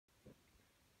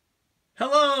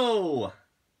Hello!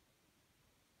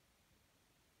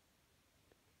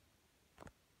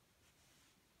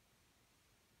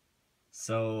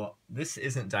 So, this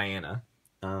isn't Diana.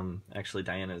 Actually,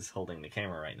 Diana's holding the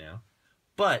camera right now.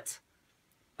 But,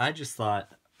 I just thought,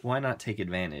 why not take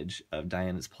advantage of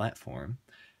Diana's platform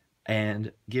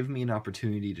and give me an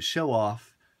opportunity to show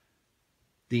off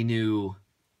the new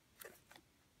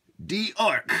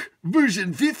D-Ark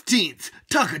version 15th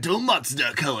Takato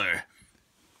Matsuda color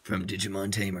from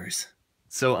Digimon Tamers.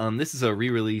 So, this is a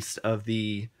re-release of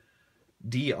the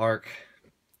D-Ark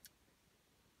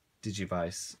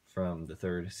Digivice from the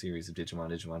third series of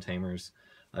Digimon Tamers.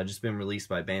 Just been released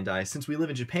by Bandai. Since we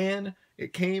live in Japan,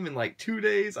 it came in like 2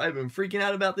 days. I've been freaking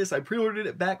out about this. I pre-ordered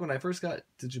it back when I first got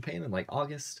to Japan in like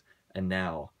August, and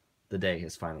now the day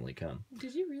has finally come.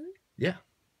 Did you really? Yeah.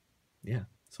 Yeah.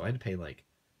 So I had to pay like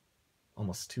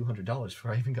almost $200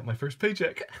 before I even got my first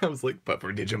paycheck. I was like, but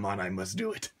for Digimon, I must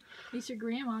do it. At least your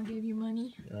grandma gave you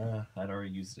money. I'd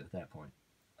already used it at that point.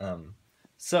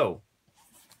 So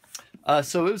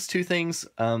it was two things.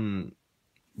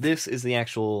 This is the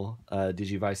actual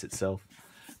Digivice itself,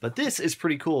 but this is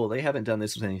pretty cool. They haven't done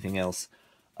this with anything else.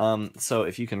 So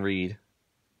if you can read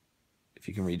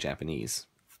Japanese,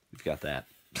 we've got that.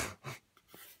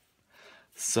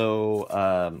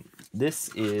 So this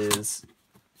is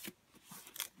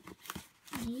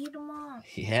Digimon.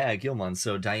 Yeah, Gilmon.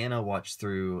 So Diana watched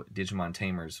through Digimon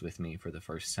Tamers with me for the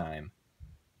first time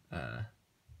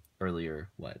earlier,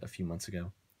 a few months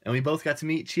ago. And we both got to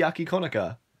meet Chiaki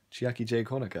J.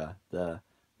 Konaka, the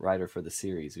writer for the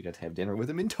series. We got to have dinner with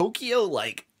him in Tokyo,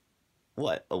 like,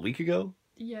 a week ago?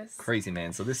 Yes. Crazy,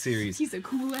 man. So this series... He's a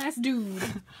cool-ass dude.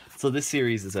 So this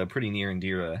series is pretty near and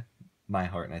dear to my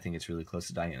heart, and I think it's really close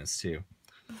to Diana's, too.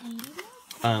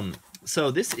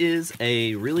 So this is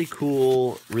a really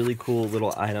cool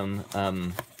little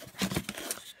item.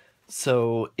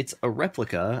 So it's a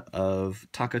replica of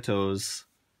Takato's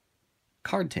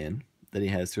card tin that he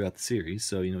has throughout the series.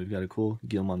 So, we've got a cool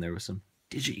Gilmon there with some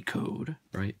Digicode,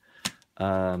 right?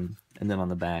 And then on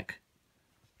the back,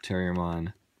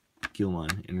 Terriermon,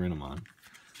 Gilmon, and Renamon.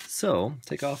 So,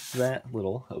 take off that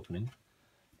little opening,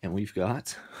 and we've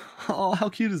got... Oh, how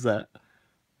cute is that?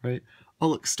 Right? Oh,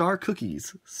 look, Star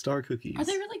Cookies. Star Cookies. Are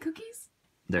they really cookies?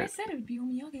 I said it would be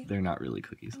omiyage. They're not really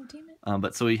cookies. Oh, damn it.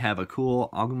 But so we have a cool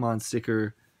Agumon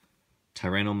sticker,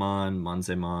 Tyrannomon,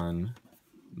 Monzemon,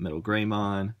 Metal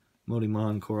Greymon,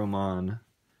 Modimon, Koromon,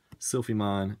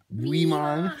 Sylphimon,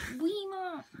 Weemon,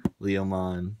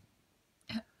 Leomon.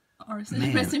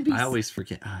 Man, rest in peace. I always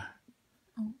forget.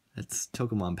 That's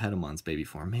Tokomon Patamon's baby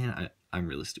form. Man, I'm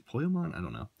really stupid. Poyomon? I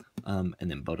don't know. And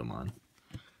then Botomon.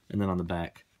 And then on the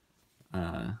back,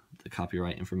 the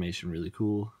copyright information, really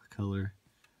cool color.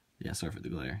 Yeah, sorry for the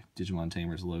glare. Digimon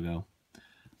Tamers logo.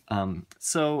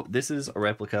 So this is a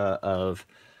replica of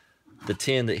the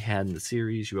tin that you had in the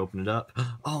series. You open it up.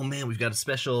 Oh man, we've got a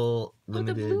special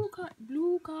limited. The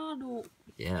blue card.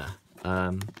 Yeah.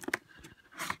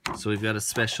 So we've got a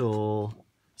special.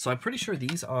 So I'm pretty sure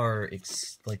these are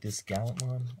like this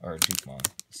Gallantmon or Dukemon,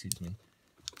 excuse me,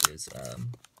 is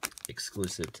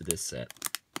exclusive to this set.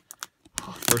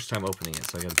 First time opening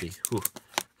it, so I gotta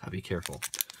be careful.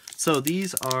 So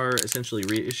these are essentially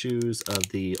reissues of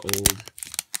the old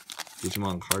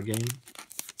Digimon card game.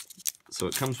 So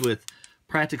it comes with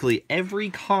practically every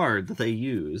card that they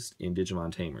used in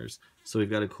Digimon Tamers. So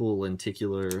we've got a cool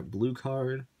lenticular blue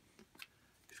card.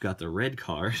 We've got the red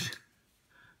card.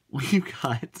 We've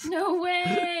got... No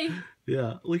way!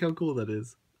 Yeah, look how cool that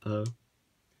is.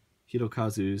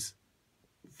 Hirokazu's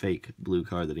fake blue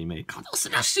card that he made.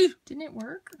 Didn't it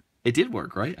work? It did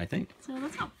work, right? I think. So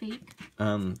that's not fake.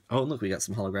 Oh, look, we got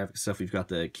some holographic stuff. We've got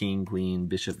the King, Queen,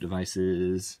 Bishop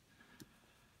devices,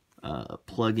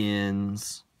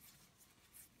 plugins.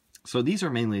 So these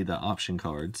are mainly the option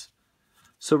cards.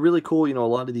 So really cool. A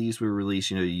lot of these were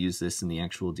released. You use this in the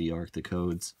actual D-Ark, the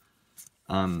codes.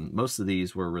 Most of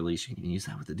these were released. You can use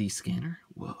that with the D-scanner.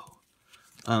 Whoa.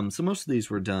 So most of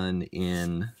these were done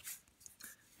in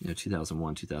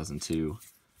 2001, 2002.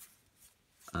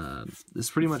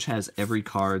 This pretty much has every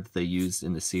card that they used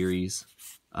in the series,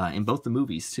 in both the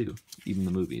movies too, even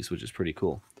the movies, which is pretty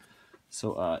cool.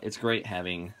 So it's great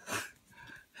having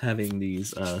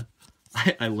these.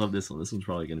 I love this one. This one's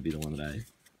probably going to be the one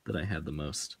that I have the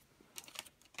most.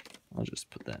 I'll just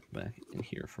put that back in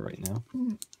here for right now.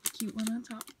 Cute one on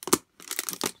top.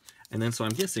 And then, so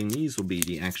I'm guessing these will be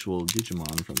the actual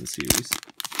Digimon from the series.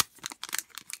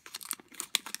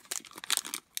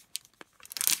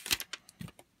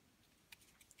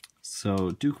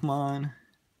 So, Dukemon,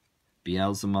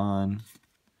 Beelzemon,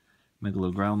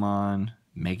 Megalograumon,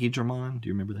 Megidramon. Do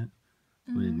you remember that?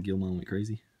 when Gilmon went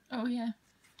crazy. Oh yeah.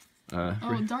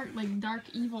 Dark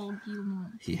evil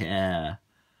Digimon. Yeah.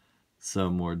 So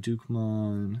more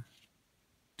Dukemon,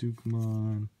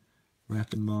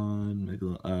 Rapidmon,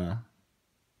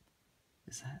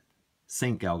 is that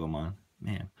Saint Galgamon?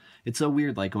 Man, it's so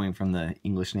weird, like going from the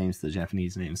English names to the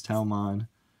Japanese names. Talmon,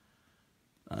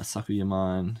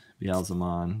 Sakuyamon,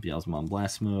 Beelzemon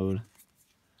Blast Mode.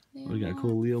 We got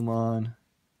cool Leomon.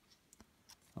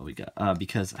 Oh, we got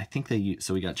because I think they used,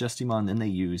 so we got Justimon, then they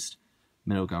used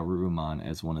Minogarurumon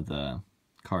as one of the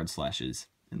card slashes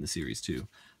in the series too.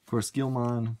 Of course,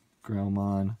 Gilmon,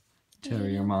 Growlmon,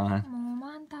 Terriermon,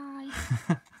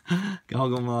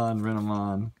 Galgomon,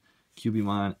 Renamon,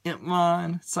 Cubimon,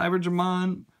 Impmon,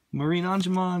 Cybergemon, Marine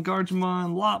Angemon,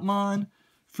 Gargemon, Lopmon,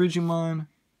 Frigimon,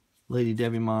 Lady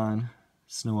Devimon,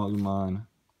 Snow Agumon.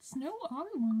 Snow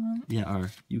Agumon? Yeah,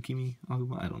 or Yukimi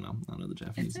Agumon? I don't know the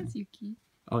Japanese name. It says Yuki.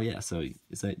 Oh yeah, so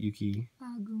is that Yuki?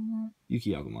 Agumon.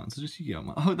 Yuki Agumon. So just Yuki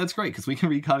Agumon. Oh, that's great, because we can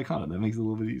read katakana. That makes it a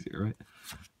little bit easier, right?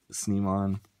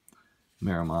 Sneemon,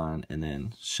 Meramon, and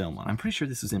then Shellmon. I'm pretty sure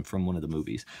this is in from one of the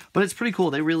movies. But it's pretty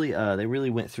cool. They really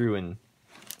went through and,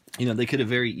 you know, they could have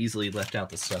very easily left out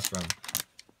the stuff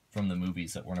from the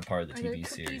movies that weren't a part of the TV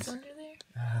series. Under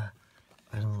there?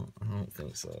 I don't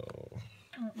think so.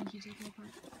 I don't think you take it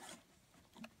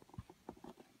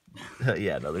apart.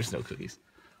 Yeah, no, there's no cookies.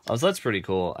 Oh, so that's pretty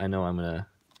cool. I know I'm gonna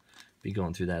be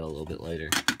going through that a little bit later.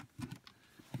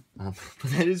 But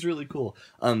that is really cool.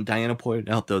 Diana pointed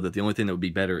out, though, that the only thing that would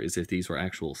be better is if these were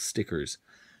actual stickers.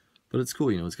 But it's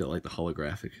cool, you know, it's got like the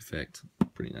holographic effect.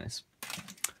 Pretty nice.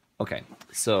 Okay,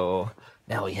 so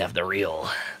now we have the real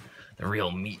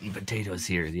meat and potatoes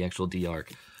here, the actual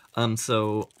D-Ark.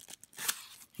 So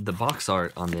the box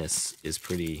art on this is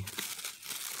pretty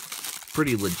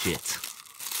legit.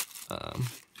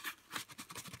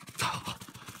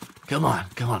 Come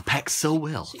on, packed so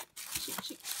well. She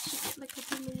like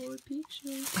a little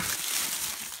picture.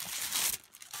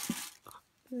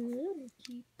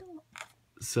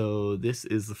 So this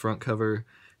is the front cover.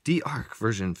 D-Ark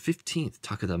version 15th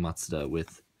Takata Matsuda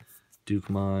with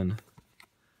Dukemon.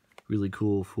 Really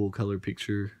cool full color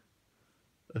picture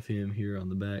of him here on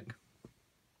the back.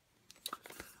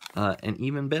 And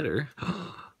even better.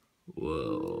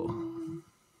 Whoa.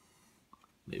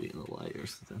 Maybe in the light or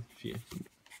something. If you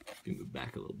move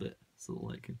back a little bit so the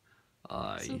light can...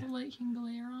 so the light can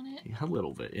glare on it? Yeah, a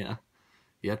little bit, yeah.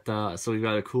 So we've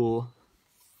got a cool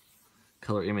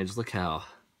color image. Look how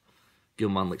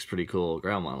Gilmon looks pretty cool.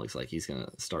 Growlmon looks like he's gonna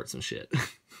start some shit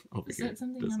over Is here. that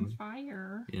something on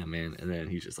fire? Yeah, man. And then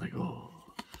he's just like, oh.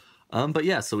 But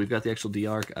yeah, so we've got the actual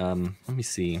D-Ark. Let me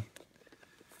see.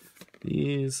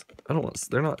 These,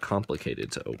 they're not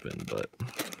complicated to open, but...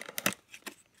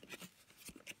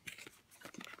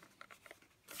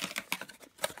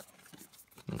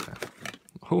 Okay.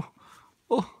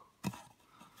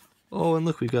 Oh, and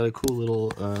look, we've got a cool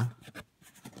little, oh,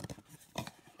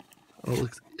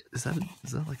 look, is that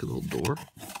like a little door?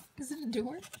 Is it a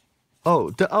door?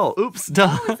 Oh, oops,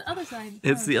 duh. Oh, it's the other side.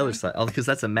 It's the other side. Oh, because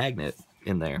that's a magnet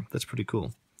in there. That's pretty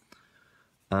cool.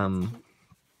 So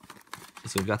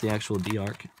we've got the actual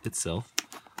D-Ark itself.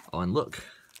 Oh, and look,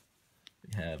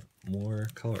 we have more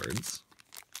cards.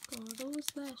 Color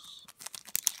slash.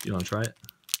 You want to try it?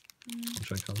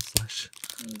 Try color slash.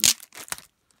 Maybe.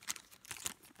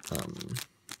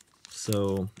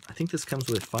 So I think this comes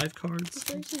with 5 cards. Does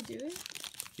it actually do it?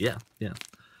 Yeah.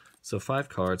 So 5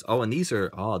 cards. Oh, and these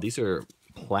are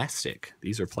plastic.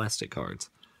 These are plastic cards.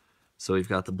 So we've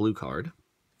got the blue card,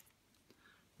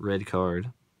 red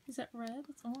card. Is that red?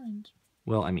 It's orange.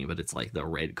 Well, I mean, but it's like the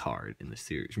red card in the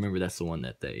series. Remember, that's the one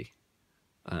that they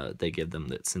give them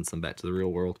that sends them back to the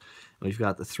real world. And we've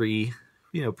got the 3,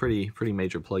 you know, pretty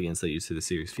major plugins they use to the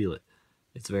series. Feel it.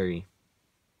 It's very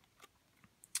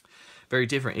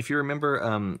different. If you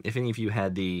remember, if any of you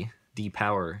had the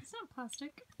D-Power... It's not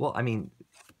plastic. Well, I mean,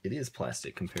 it is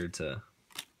plastic compared to...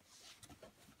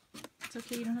 It's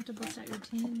okay, you don't have to bust out your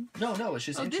tin. No, it's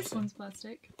just interesting. This one's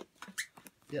plastic.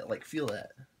 Yeah, like, feel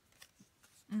that.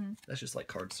 That's just like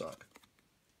cardstock.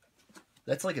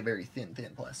 That's like a very thin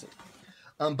plastic.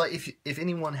 But if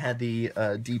anyone had the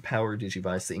D-Power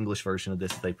Digivice, the English version of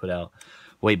this that they put out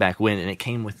way back when, and it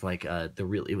came with like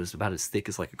it was about as thick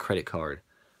as like a credit card.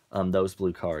 Those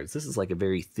blue cards. This is like a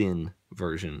very thin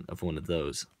version of one of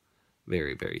those.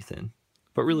 Very, very thin.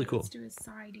 But really cool. Let's do a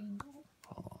side angle.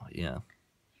 Oh, yeah.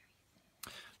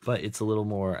 But it's a little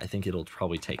more, I think it'll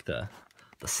probably take the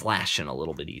slashing a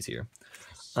little bit easier.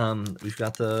 We've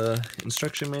got the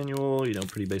instruction manual, you know,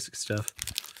 pretty basic stuff.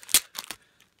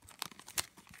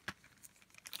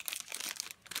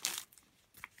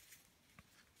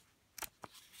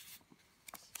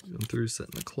 Going through,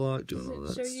 setting the clock, doing all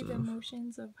that Does it show stuff. you the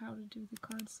motions of how to do the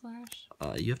card slash?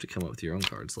 You have to come up with your own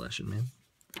card slashing, man.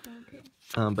 Okay.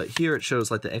 But here it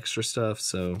shows like the extra stuff.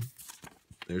 So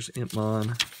there's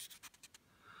Impmon,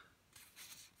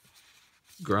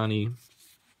 Grani,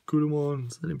 Kudamon.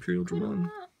 Is that Imperial Dramon?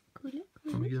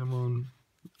 Omegamon,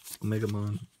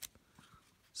 Omegamon.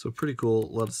 So pretty cool.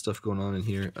 A lot of stuff going on in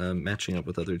here. Matching up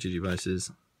with other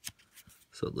Digivices.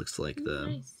 So it looks like the...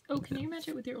 Nice. Oh, can you match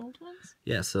it with your old ones?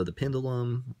 Yeah, so the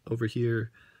Pendulum over here,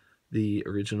 the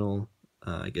original,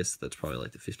 I guess that's probably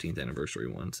like the 15th anniversary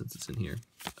one since it's in here.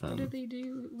 What do they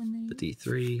do when they... The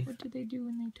D3. What do they do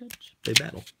when they touch? They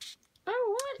battle.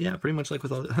 Oh, what? Yeah, pretty much like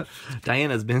with all...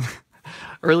 Diana's been...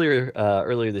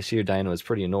 earlier this year, Diana was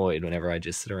pretty annoyed whenever I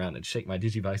just sit around and shake my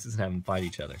Digivices and have them fight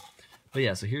each other. But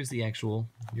yeah, so here's the actual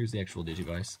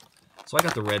Digivice. So I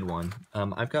got the red one.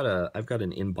 I've got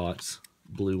an inbox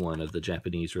blue one of the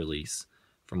Japanese release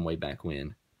from way back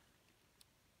when.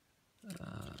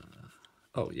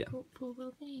 Oh yeah. Pull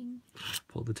the thing.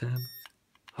 Pull the tab.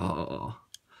 Oh,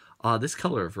 this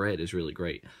color of red is really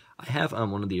great. I have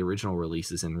one of the original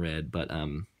releases in red, but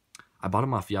I bought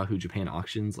them off Yahoo Japan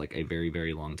auctions like a very,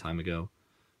 very long time ago,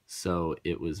 so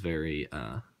it was very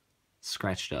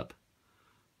scratched up.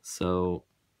 So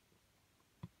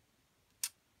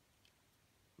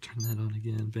turn that on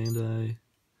again. Bandai.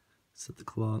 Set the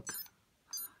clock.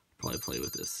 Probably play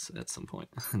with this at some point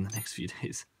in the next few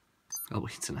days.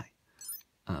 Probably tonight.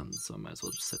 So I might as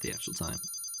well just set the actual time.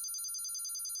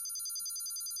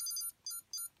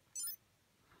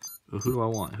 Who do I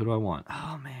want? Who do I want?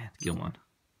 Oh man, Gilmon.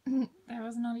 That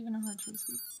was not even a hard choice.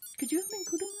 Could you have been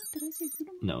Kudamon? Did I say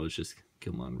Kudamon? No, it's just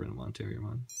Gilmon, Renamon,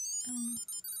 Terriermon.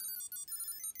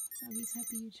 At least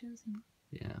happy you chose him.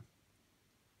 Yeah.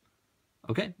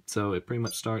 Okay, so it pretty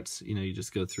much starts, you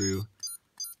just go through.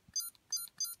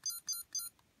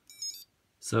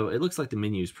 So it looks like the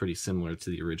menu is pretty similar to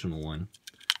the original one.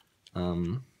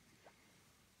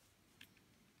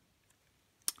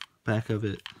 Back of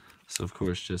it. So of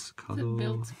course just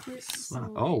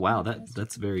oh wow,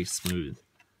 that's very smooth.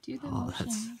 Do the motion.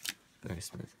 That's very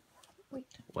smooth.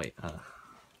 Wait,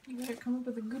 you better come up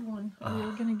with a good one, or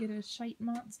you're gonna get a shite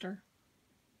monster.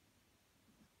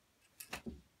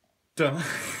 Duh.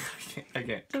 I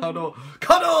can't. Cuddle!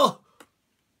 Oh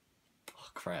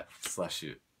crap. Slash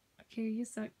shoot. Okay, you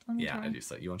suck. Let me try. I do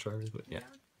suck. You want to try really quick? Yeah.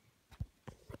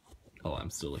 Oh, I'm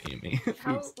still looking at me.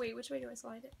 Wait, which way do I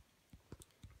slide it?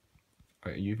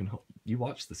 Alright, you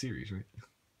watched the series, right?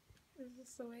 Is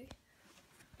this the way?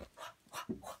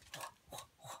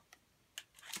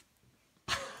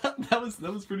 that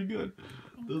was pretty good.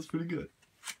 That was pretty good.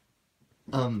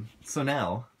 So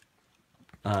now,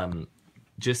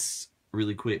 just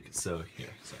really quick. So here,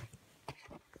 sorry.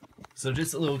 So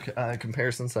just a little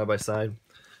comparison side by side.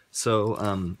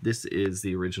 So this is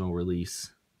the original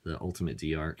release, the Ultimate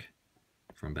D-Ark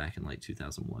from back in like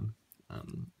 2001.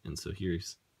 And so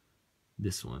here's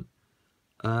this one.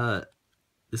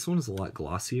 This one is a lot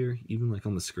glossier, even like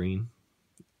on the screen.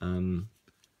 You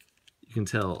can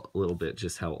tell a little bit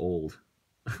just how old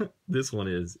this one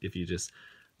is. If you just,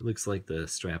 it looks like the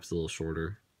strap's a little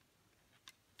shorter.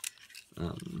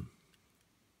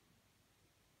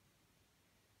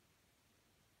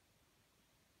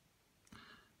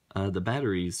 The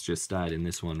batteries just died in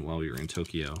this one while we were in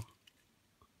Tokyo.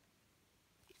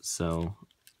 So,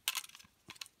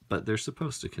 but they're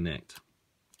supposed to connect.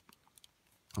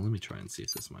 Oh, let me try and see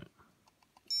if this might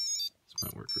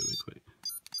work really quick.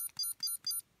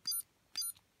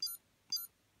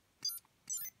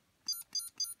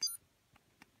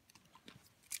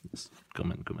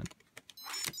 Come in.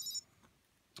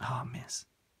 Oh, miss.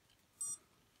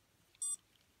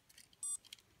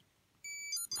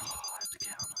 Oh, I have to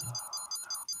count. Oh,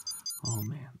 no. Oh,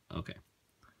 man. Okay.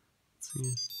 Let's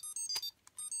see.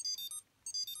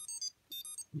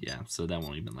 Yeah, so that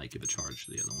won't even like give a charge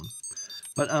to the other one.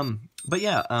 But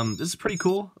yeah, this is pretty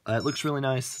cool. It looks really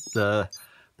nice. The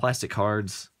plastic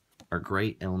cards are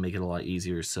great and will make it a lot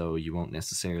easier, so you won't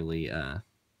necessarily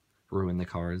ruin the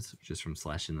cards just from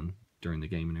slashing them during the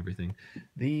game and everything.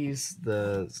 These,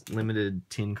 the limited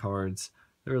tin cards,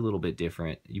 they're a little bit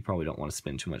different. You probably don't want to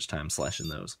spend too much time slashing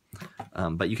those.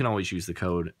 But you can always use the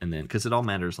code, and then, because it all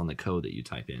matters on the code that you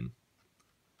type in.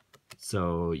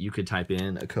 So you could type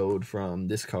in a code from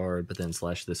this card, but then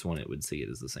slash this one, it would see it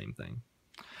as the same thing.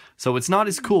 So it's not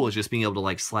as cool as just being able to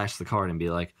like slash the card and be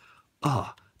like,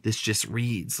 oh, this just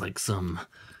reads like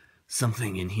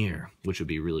something in here, which would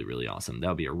be really, really awesome. That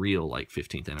would be a real like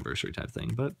 15th anniversary type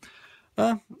thing. But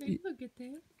Maybe we'll get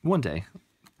there. One day.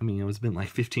 I mean, it's been like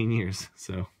 15 years,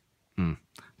 so too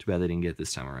bad they didn't get it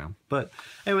this time around. But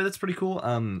anyway, that's pretty cool.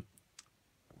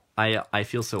 I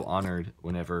feel so honored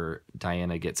whenever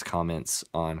Diana gets comments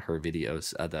on her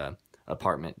videos, the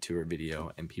apartment tour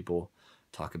video, and people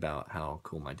talk about how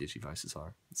cool my Digivices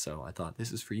are. So I thought,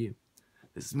 this is for you.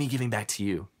 This is me giving back to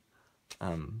you.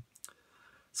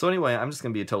 So anyway, I'm just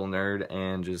going to be a total nerd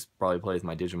and just probably play with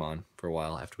my Digimon for a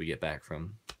while after we get back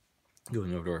from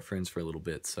going over to our friends for a little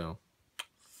bit. So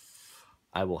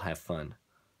I will have fun.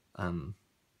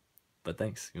 But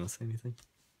thanks. You want to say anything?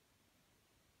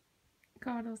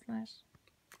 God, slash.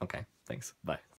 Okay, thanks. Bye.